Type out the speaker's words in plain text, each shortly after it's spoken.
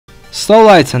Slow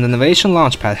lights on the Novation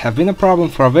Launchpad have been a problem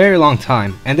for a very long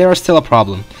time, and they are still a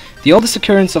problem. The oldest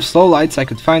occurrence of slow lights I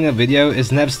could find in a video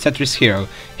is Nev's Tetris Hero.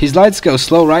 His lights go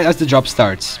slow right as the drop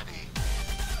starts.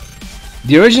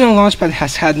 The original Launchpad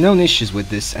has had known issues with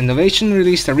this, and Novation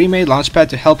released a remade Launchpad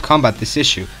to help combat this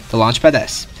issue, the Launchpad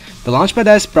S. The Launchpad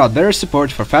S brought better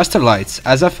support for faster lights,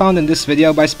 as I found in this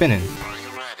video by spinning.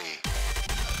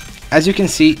 As you can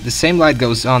see, the same light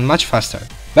goes on much faster.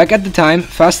 Back at the time,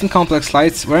 fast and complex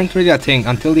lights weren't really a thing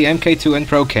until the MK2 and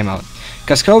Pro came out.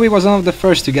 Kobe was one of the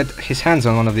first to get his hands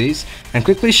on one of these, and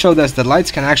quickly showed us that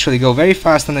lights can actually go very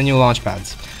fast on the new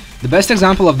Launchpads. The best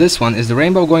example of this one is the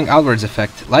rainbow going outwards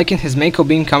effect, like in his Mako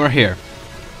beam comer here.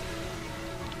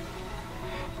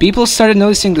 People started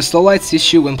noticing the slow lights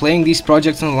issue when playing these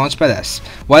projects on the Launchpad S.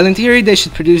 While in theory they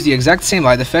should produce the exact same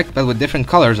light effect but with different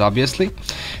colors obviously,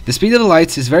 the speed of the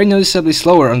lights is very noticeably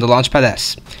slower on the Launchpad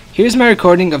S. Here's my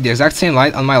recording of the exact same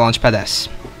light on my Launchpad S.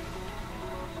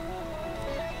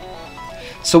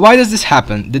 So why does this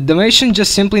happen? Did Novation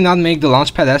just simply not make the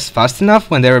Launchpad S fast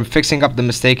enough when they were fixing up the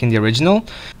mistake in the original?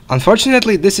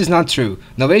 Unfortunately, this is not true.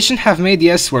 Novation have made the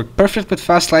S work perfect with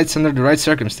fast lights under the right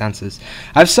circumstances.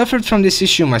 I've suffered from this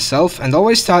issue myself and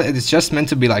always thought it is just meant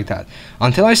to be like that,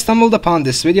 until I stumbled upon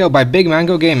this video by Big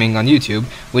Mango Gaming on YouTube,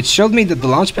 which showed me that the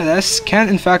Launchpad S can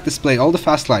in fact display all the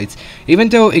fast lights, even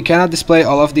though it cannot display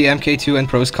all of the MK2 and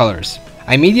Pro's colors.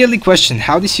 I immediately questioned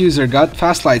how this user got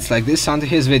fast lights like this onto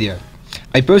his video.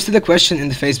 I posted a question in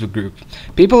the Facebook group.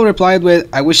 People replied with,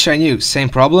 "I wish I knew, same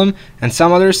problem," and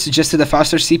some others suggested a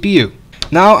faster CPU.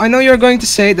 Now, I know you're going to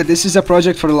say that this is a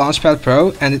project for the Launchpad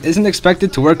Pro and it isn't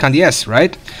expected to work on the S,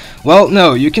 right? Well,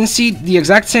 no, you can see the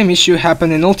exact same issue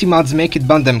happen in Ultimod's Make It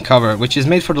Bundem cover, which is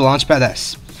made for the Launchpad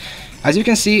S. As you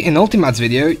can see in Ultimod's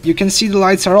video, you can see the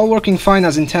lights are all working fine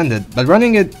as intended, but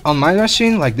running it on my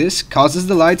machine like this causes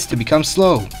the lights to become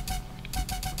slow.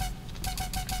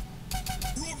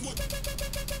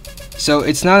 So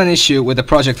it's not an issue with the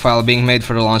project file being made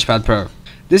for the Launchpad Pro.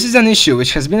 This is an issue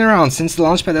which has been around since the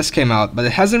Launchpad S came out, but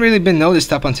it hasn't really been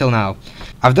noticed up until now.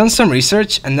 I've done some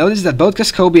research and noticed that both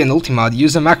Kobe and Ultimod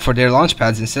use a Mac for their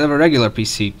Launchpads instead of a regular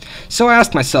PC. So I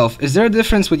asked myself, is there a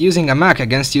difference with using a Mac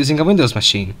against using a Windows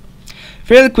machine?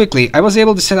 Fairly quickly, I was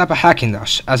able to set up a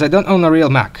Hackintosh, as I don't own a real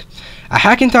Mac. A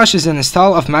Hackintosh is an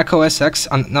install of macOS X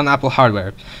on non-Apple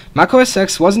hardware. macOS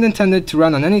X wasn't intended to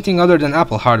run on anything other than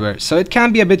Apple hardware, so it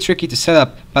can be a bit tricky to set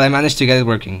up, but I managed to get it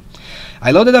working.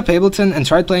 I loaded up Ableton and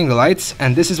tried playing the lights,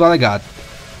 and this is what I got.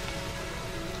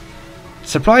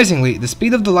 Surprisingly, the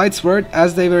speed of the lights were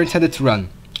as they were intended to run.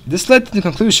 This led to the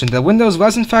conclusion that Windows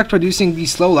was in fact producing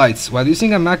these slow lights, while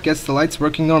using a Mac gets the lights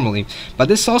working normally. But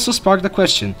this also sparked the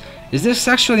question, is this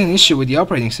actually an issue with the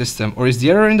operating system, or is the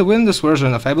error in the Windows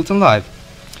version of Ableton Live?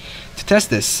 To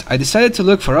test this, I decided to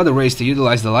look for other ways to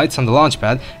utilize the lights on the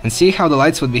Launchpad and see how the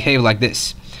lights would behave like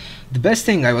this. The best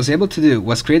thing I was able to do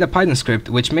was create a Python script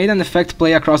which made an effect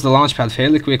play across the Launchpad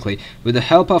fairly quickly with the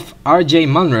help of R.J.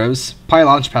 Munro's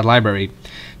PyLaunchpad library.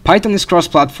 Python is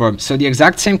cross-platform, so the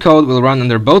exact same code will run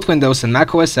under both Windows and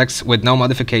macOS X with no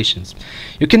modifications.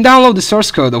 You can download the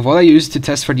source code of what I used to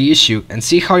test for the issue and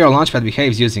see how your Launchpad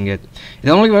behaves using it. It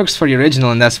only works for the original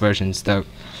and S versions, though.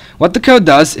 What the code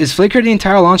does is flicker the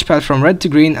entire Launchpad from red to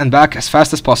green and back as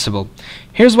fast as possible.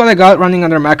 Here's what I got running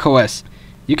under macOS.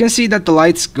 You can see that the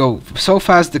lights go so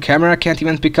fast the camera can't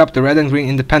even pick up the red and green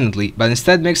independently, but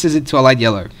instead mixes it to a light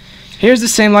yellow. Here's the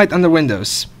same light under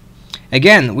Windows.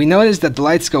 Again, we notice that the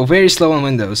lights go very slow on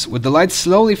Windows, with the lights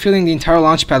slowly filling the entire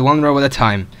Launchpad one row at a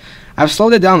time. I've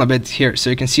slowed it down a bit here so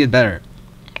you can see it better.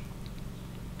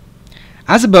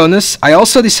 As a bonus, I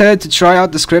also decided to try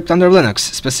out the script under Linux,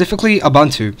 specifically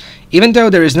Ubuntu, even though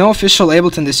there is no official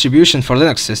Ableton distribution for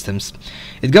Linux systems.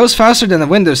 It goes faster than a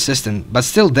Windows system, but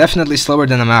still definitely slower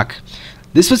than a Mac.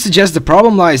 This would suggest the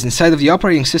problem lies inside of the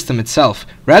operating system itself,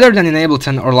 rather than in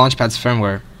Ableton or Launchpad's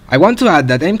firmware. I want to add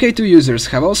that MK2 users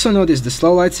have also noticed the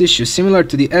slow lights issue similar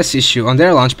to the S issue on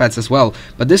their Launchpads as well,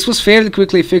 but this was fairly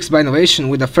quickly fixed by Novation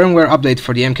with a firmware update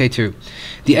for the MK2.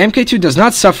 The MK2 does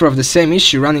not suffer of the same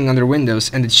issue running under Windows,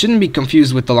 and it shouldn't be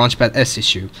confused with the Launchpad S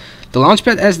issue. The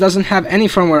Launchpad S doesn't have any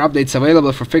firmware updates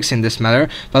available for fixing this matter,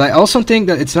 but I also think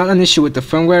that it's not an issue with the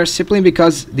firmware simply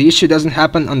because the issue doesn't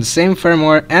happen on the same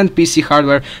firmware and PC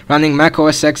hardware running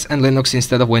macOS X and Linux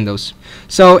instead of Windows.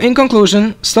 So, in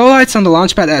conclusion, slow lights on the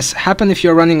Launchpad S happen if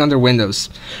you're running under Windows.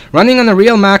 Running on a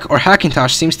real Mac or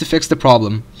Hackintosh seems to fix the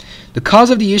problem. The cause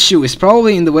of the issue is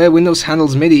probably in the way Windows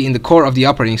handles MIDI in the core of the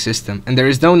operating system, and there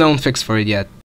is no known fix for it yet.